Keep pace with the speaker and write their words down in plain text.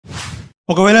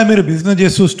ఒకవేళ మీరు బిజినెస్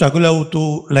చేస్తూ స్ట్రగుల్ అవుతూ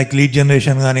లైక్ లీడ్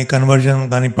జనరేషన్ కానీ కన్వర్జన్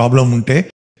కానీ ప్రాబ్లం ఉంటే,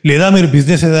 లేదా మీరు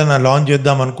బిజినెస్ ఏదైనా లాంచ్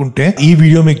చేద్దాం అనుకుంటే ఈ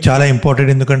వీడియో మీకు చాలా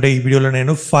ఇంపార్టెంట్. ఎందుకంటే ఈ వీడియోలో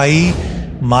నేను 5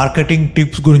 మార్కెటింగ్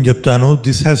టిప్స్ గురించి చెప్తాను.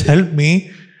 This has help me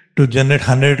to generate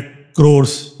 100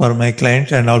 crores for my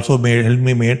clients and also help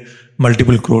me made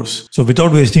multiple crores. So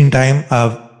without wasting time ఆ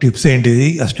టిప్స్ ఏంటిది,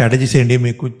 ఆ స్ట్రాటజీస్ ఏంటి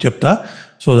మీకు చెప్తా,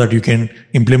 so that you can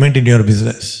implement in your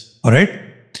business. Alright.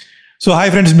 So hi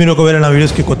friends, మీరు ఒకవేళ నా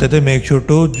వీడియోస్కి కొత్త అయితే make sure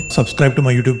to subscribe to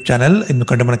my YouTube channel.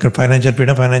 ఎందుకంటే మనకి financial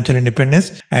freedom, financial independence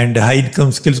and high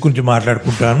income skills గురించి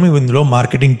మాట్లాడుకుంటాను. ఇందులో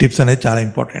మార్కెటింగ్ టిప్స్ అనేది చాలా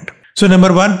ఇంపార్టెంట్. సో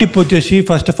నెంబర్ 1 టిప్ వచ్చేసి,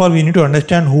 first of all we need to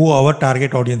understand who our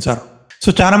target audience are. So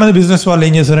చాలా మంది business వాళ్ళు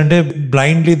ఏం చేస్తారంటే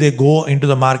blindly they go in to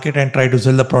the market and try to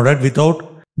cell the product without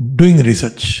doing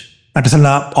research. అంటే అసలు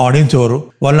నా audience ఎవరు,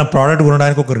 వాళ్ళ ప్రోడక్ట్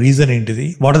కొనడానికి ఒక రీజన్ ఏంటిది,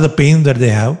 what are the pains that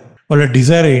they have, వాళ్ళ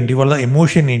డిజైర్ ఏంటి, వాళ్ళ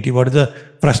ఎమోషన్ ఏంటి, what is the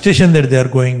frustration that they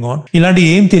are going on. ఇలాంటి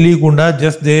ఏం తెలియకుండా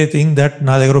జస్ట్ దే థింక్ దట్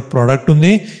నా దగ్గర ఒక ప్రోడక్ట్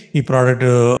ఉంది, ఈ ప్రోడక్ట్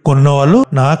కొన్న వాళ్ళు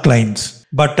నా క్లయింట్స్.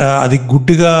 బట్ అది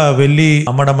గుడ్డిగా వెళ్ళి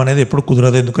అమ్మడం అనేది ఎప్పుడు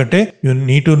కుదరదు. ఎందుకంటే you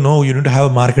need to know, you need to have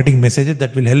marketing messages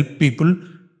that will help people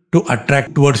to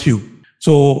attract towards you.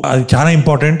 So అది చాలా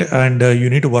important and you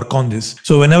need to work on this.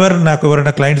 So whenever నాకు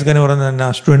ఎవరైనా క్లయింట్స్ కానీ ఎవరైనా నా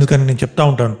స్టూడెంట్స్ కానీ నేను చెప్తా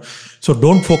ఉంటాను, so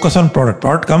don't focus on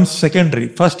product comes secondary.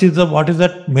 First is the what is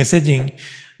that messaging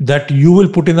that you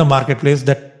will put in the market place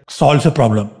that solves a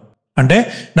problem. అంటే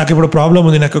నాకు ఇప్పుడు ప్రాబ్లం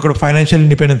ఉంది, నాకు ఇక్కడ ఫైనాన్షియల్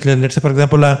ఇండిపెండెన్స్ లేదు, లెట్స్ ఫర్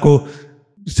ఎగ్జాంపుల్ నాకు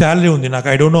salary ఉంది, నాకు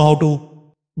I don't know how to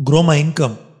grow my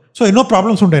income. So ఎన్నో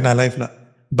ప్రాబ్లమ్స్ ఉంటాయి నా లైఫ్లో.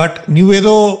 బట్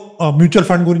నువ్వేదో మ్యూచువల్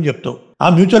ఫండ్ గురించి చెప్తావు, ఆ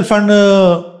మ్యూచువల్ ఫండ్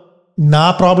నా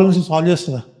ప్రాబ్లమ్స్ సాల్వ్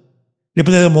చేస్తుందా?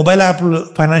 లేకపోతే mobile app,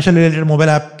 financial related mobile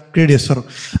app create చేస్తారు,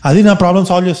 అది నా ప్రాబ్లమ్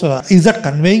సాల్వ్ చేస్తుందా? Is that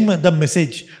conveying the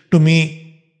message to me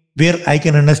where I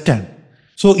can understand?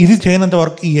 So ఇది చేయనంత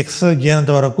వరకు, ఈ ఎక్సర్సైజ్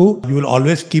చేయనంత వరకు you will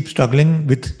always keep struggling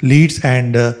with leads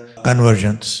and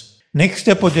conversions. Next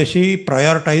step వచ్చేసి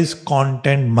prioritise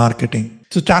content marketing.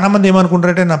 So చాలా మంది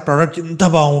ఏమనుకుంటారంటే నా ప్రోడక్ట్ ఎంత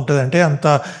బాగుంటుంది అంటే అంత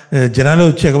జనాలు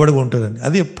వచ్చి ఎగబడిగా ఉంటుందని.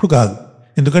 అది ఎప్పుడు కాదు.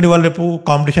 ఎందుకంటే వాళ్ళ రేపు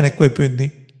కాంపిటీషన్ ఎక్కువైపోయింది.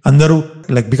 అందరూ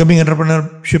like becoming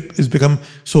entrepreneurship is become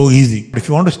so easy. If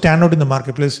you want to stand out in the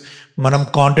market place, మనం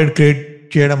కాంటెంట్ క్రియేట్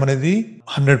చేయడం అనేది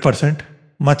 100%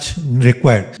 మచ్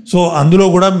రిక్వైర్డ్. సో అందులో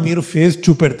కూడా మీరు face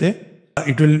చూపెడితే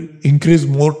it will increase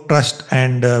more trust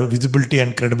and visibility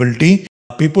and credibility.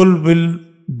 People will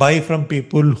buy from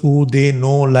people who they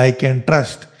know, like and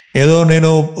trust. ఏదో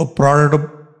నేను product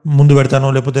ముందు పెడతాను,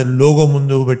 లేకపోతే లోగో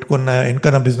ముందు పెట్టుకున్న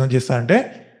వెనక బిజినెస్ చేస్తా అంటే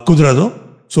కుదరదు.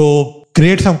 So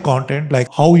create some content like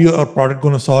how your product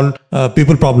going to solve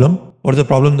people problem, what is the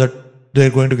problem that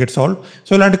they're going to get solved.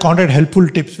 So ilanti content, helpful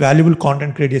tips, valuable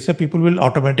content create chese people will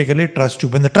automatically trust you.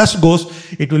 When the trust goes,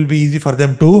 it will be easy for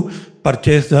them to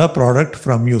purchase the product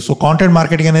from you. So content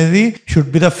marketing anedi should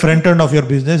be the front end of your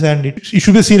business and it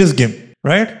should be a serious game,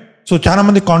 right? So చాలా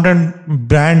మంది content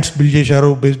brands build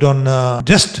చేశారు based on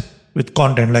just with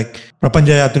content, like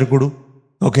ప్రపంచ యాత్రికుడు,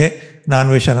 okay,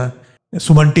 Naa Anveshana,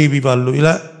 Suman TV వాళ్ళు,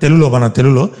 ఇలా మన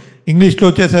తెలుగులో. ఇంగ్లీష్లో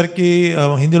వచ్చేసరికి,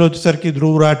 హిందీలో వచ్చేసరికి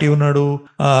ధ్రువ్ రాఠీ ఉన్నాడు,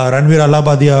 రణ్వీర్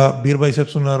అలాబాదియా, బీర్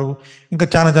బైసెప్స్ ఉన్నారు, ఇంకా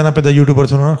చాలా పెద్ద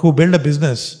యూట్యూబర్స్ ఉన్నారు who build a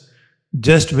business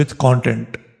just with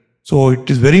content. So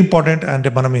it is very important.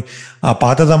 అంటే మనం ఆ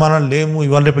పాత జమానాలు లేము,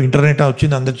 ఇవాళ రేపు ఇంటర్నెట్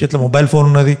వచ్చింది, అందరి చేతిలో మొబైల్ ఫోన్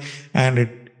ఉన్నది and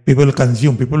people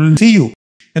consume, people see you.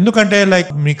 ఎందుకంటే లైక్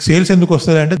మీకు సేల్స్ ఎందుకు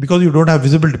వస్తుంది అంటే because you don't have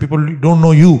visibility, people don't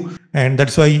know you and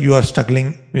that's why you are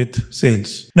struggling with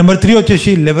sales. Number 3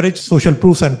 వచ్చేసి leverage social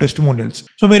proofs and testimonials.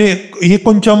 So మీరు ఏ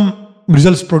కొంచెం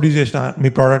results produce చేసిన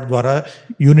మీ product ద్వారా,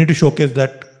 you need to showcase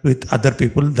that with other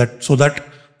people, that so that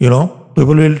you know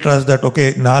people will trust that okay,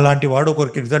 నా లాంటి వాడు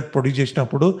ఒకరికి result produce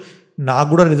చేసినప్పుడు నాకు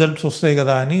కూడా రిజల్ట్స్ వస్తాయి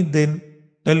కదా అని then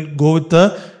will go with the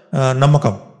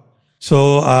నమ్మకం. సో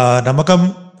ఆ నమ్మకం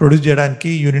ప్రొడ్యూస్ చేయడానికి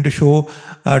you need to show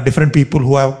different people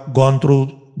who have gone through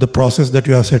the process that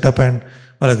you have setup and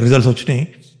వాళ్ళకి రిజల్ట్స్ వచ్చినాయి.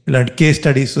 ఇలాంటి కేస్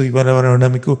స్టడీస్ ఎవరైనా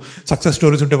మీకు సక్సెస్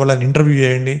స్టోరీస్ ఉంటే వాళ్ళని ఇంటర్వ్యూ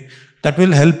చేయండి. That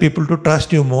will help people to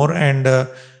trust you more and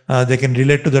they can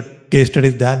relate to that case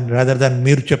studies than rather than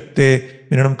మీరు చెప్తే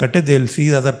వినడం కంటే they will see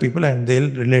other people and they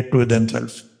will relate to them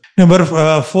selves. Number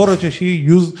 4 వచ్చేసి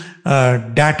use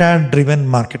data driven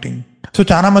marketing. So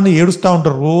చాలా మంది ఏడుస్తూ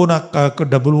ఉంటారు, నాకు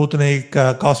డబ్బులు పోతున్నాయి,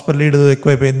 కాస్ట్ పర్ లీడ్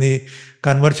ఎక్కువైపోయింది,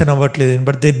 కన్వర్షన్ అవ్వట్లేదు.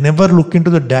 But they never look in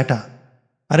to the data.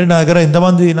 అరే నా దగ్గర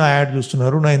ఎంతమంది నా యాడ్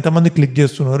చూస్తున్నారు, ఎంతమంది క్లిక్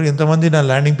చేస్తున్నారు, ఎంతమంది నా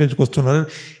ల్యాండింగ్ పేజ్కి వస్తున్నారు,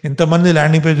 ఎంతమంది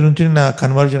ల్యాండింగ్ పేజ్ నుంచి నా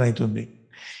కన్వర్జన్ అవుతుంది,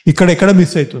 ఎక్కడ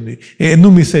మిస్ అవుతుంది,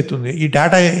 ఎందుకు మిస్ అవుతుంది, ఈ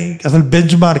డేటా అసలు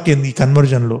బెంచ్ మార్క్ ఏంది ఈ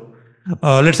కన్వర్జన్లో.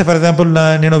 లెట్స్ ఫర్ ఎగ్జాంపుల్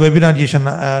నేను వెబినార్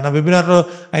చేశాను, నా వెబినార్లో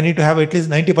I need to have at least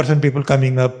 90% people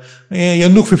coming up,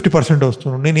 ఎందుకు 50%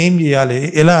 వస్తున్నారు, నేను ఏం చేయాలి,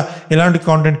 ఎలాంటి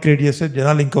కాంటెంట్ క్రియేట్ చేస్తే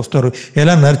జనాలు ఇంకా వస్తారు,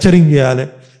 ఎలా నర్చరింగ్ చేయాలి,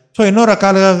 సో ఎన్నో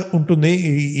రకాలుగా ఉంటుంది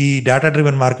ఈ డేటా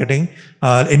డ్రివెన్ మార్కెటింగ్.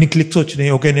 ఎన్ని క్లిక్స్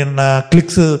వచ్చినాయి, ఓకే నేను నా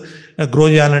క్లిక్స్ గ్రో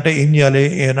చేయాలంటే ఏం చేయాలి,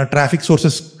 నా ట్రాఫిక్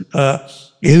సోర్సెస్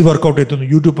ఏది వర్కౌట్ అవుతుంది,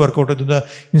 యూట్యూబ్ వర్కౌట్ అవుతుందా,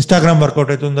 ఇన్స్టాగ్రామ్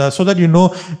వర్కౌట్ అవుతుందా, సో దట్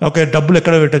ఓకే డబ్బులు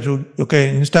ఎక్కడ పెట్టచ్చు, ఓకే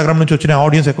ఇన్స్టాగ్రామ్ నుంచి వచ్చిన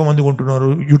ఆడియన్స్ ఎక్కువ మంది కొంటున్నారు,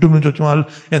 యూట్యూబ్ నుంచి వచ్చిన వాళ్ళు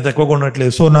ఎంత ఎక్కువ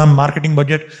కొనట్లేదు, సో నా marketing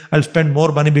budget I spend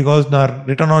more money because నా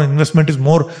return on investment is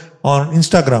more on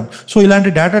Instagram. So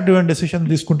ఇలాంటి డేటా డ్రివెన్ డెసిషన్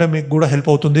తీసుకుంటే మీకు కూడా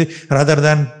హెల్ప్ అవుతుంది, rather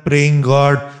than praying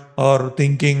God are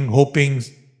thinking hoping.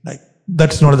 Like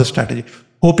that's not the strategy.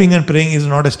 Hoping and praying is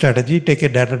not a strategy. Take a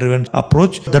data-driven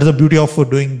approach. That's the beauty of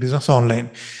doing business online.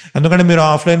 ఎందుకంటే మీరు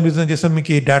offline business చేస్తే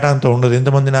మీకు ఈ data అంతా ఉండదు.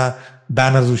 ఎంతమంది నా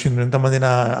banner చూసిండ్రు, ఎంతమంది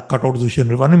నా కట్అవుట్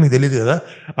చూసిండ్రు, ఇవన్నీ మీకు తెలియదు కదా.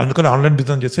 అందుకని ఆన్లైన్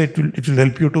బిజినెస్ చేస్తే it will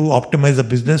help you to optimise the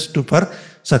business for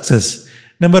success.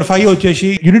 Number 5 వచ్చేసి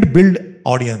యూనిట్ బిల్డ్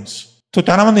ఆడియన్స్. సో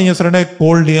చాలా మంది ఏం చేస్తారంటే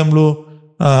కోల్డ్ డిఎంలు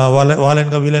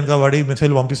వాళ్ళనిగా వీళ్ళనిగా వాడి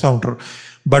మెసేజ్లు పంపిస్తూ ఉంటారు.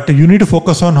 But you need to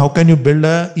focus on how can you build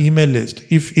a email list.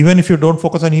 Even if you don't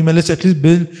focus on email list, at least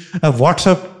build a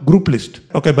WhatsApp group list.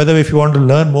 Okay, by the way, if you want to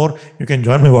learn more, you can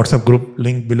join my WhatsApp group,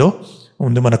 link below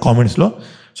in the comments lo.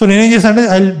 So nene em chestante,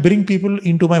 I'll bring people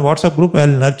into my WhatsApp group,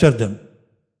 I'll nurture them,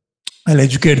 I'll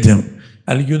educate them,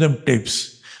 I'll give them tips.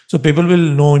 So people will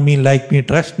know me, like me,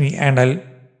 trust me, and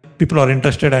people are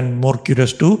interested and more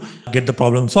curious to get the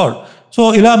problem solved. So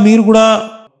ila meer kuda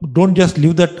don't just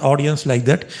leave that audience like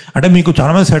that. అంటే మీకు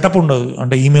చాలా మంది setup ఉండదు,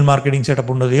 అంటే email marketing setup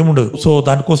ఉండదు, ఏముండదు. So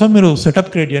దానికోసం మీరు సెటప్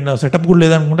క్రియేట్ చేయండి. సెటప్ కూడా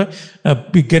లేదనుకుంటే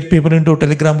get people in to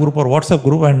Telegram group are WhatsApp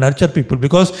group and nurture people,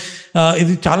 because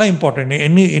ఇది చాలా ఇంపార్టెంట్.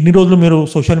 ఎన్ని రోజులు మీరు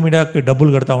సోషల్ మీడియాకి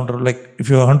డబ్బులు కడతా ఉంటారు. Like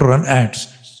if you want to run ads,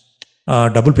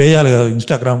 డబ్బులు పే చేయాలి కదా,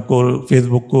 ఇన్స్టాగ్రామ్కో,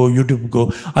 ఫేస్బుక్కో, యూట్యూబ్కో.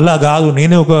 అలా కాదు,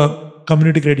 నేనే ఒక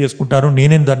కమ్యూనిటీ క్రియేట్ చేసుకుంటారు,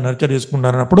 నేనే దాన్ని నర్చర్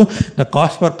చేసుకుంటాను అన్నప్పుడు the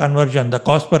cost per conversion, the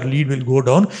cost per lead will go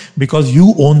down because you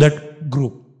own that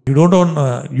group. You don't own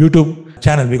YouTube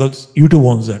channel because YouTube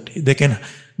ones that.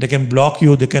 They can block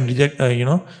you, they can reject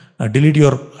delete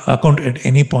your account at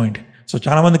any point. So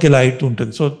చాలా మందికి ఇలా అవుతూ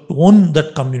ఉంటుంది. So own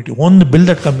that community, build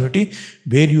that community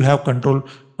where you have control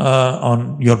on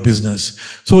your business.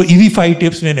 So ఇది 5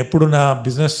 tips నేను ఎప్పుడు నా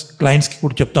business క్లయింట్స్కి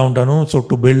కూడా చెప్తా ఉంటాను. So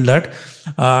to build that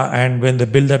and when they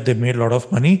build that they made lot of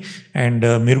money. And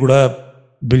మీరు కూడా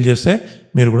build చేస్తే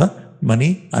మీరు కూడా మనీ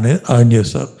అనేది ఎర్న్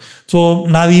చేస్తారు. సో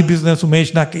నాది ఈ బిజినెస్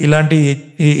ఉమేష్, నాకు ఇలాంటి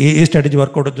ఏ స్ట్రాటజీ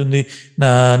వర్కౌట్ అవుతుంది,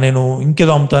 నేను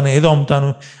ఇంకేదో అమ్ముతాను, ఏదో అమ్ముతాను,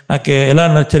 నాకు ఎలా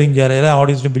నర్చరింగ్ చేయాలి, ఎలా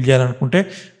ఆడియన్స్ని బిల్డ్ చేయాలనుకుంటే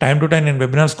టైం టు టైం నేను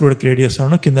వెబినార్స్ కూడా క్రియేట్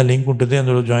చేస్తాను. కింద లింక్ ఉంటుంది,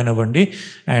 అందులో జాయిన్ అవ్వండి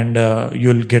and you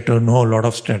will get to know lot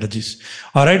of strategies.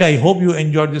 Alright, I hope you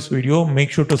enjoyed this video.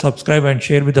 Make sure to subscribe and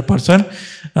share with the person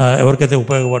ఎవరికైతే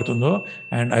ఉపయోగపడుతుందో.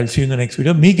 And I will see you in the next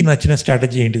video. మీకు నచ్చిన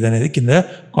strategy ఏంటిది అనేది కింద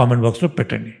comment బాక్స్లో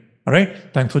పెట్టండి. Alright,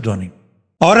 thanks for joining.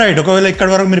 Alright, ఒకవేళ ఇక్కడ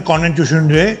వరకు మీరు కాంటెంట్ చూసి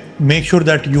ఉంటే make sure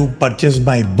that you purchase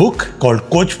my book called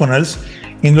coach funnels.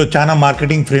 ఇందులో చాలా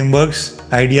marketing frameworks,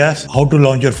 ideas, how to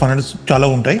launch your funnels చాలా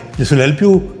ఉంటాయి. This will help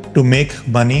you to make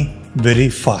money very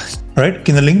fast. Right,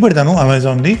 కింద లింక్ పెడతాను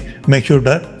అమెజాన్ది. Make sure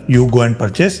that you go and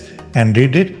purchase and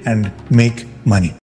read it and make money.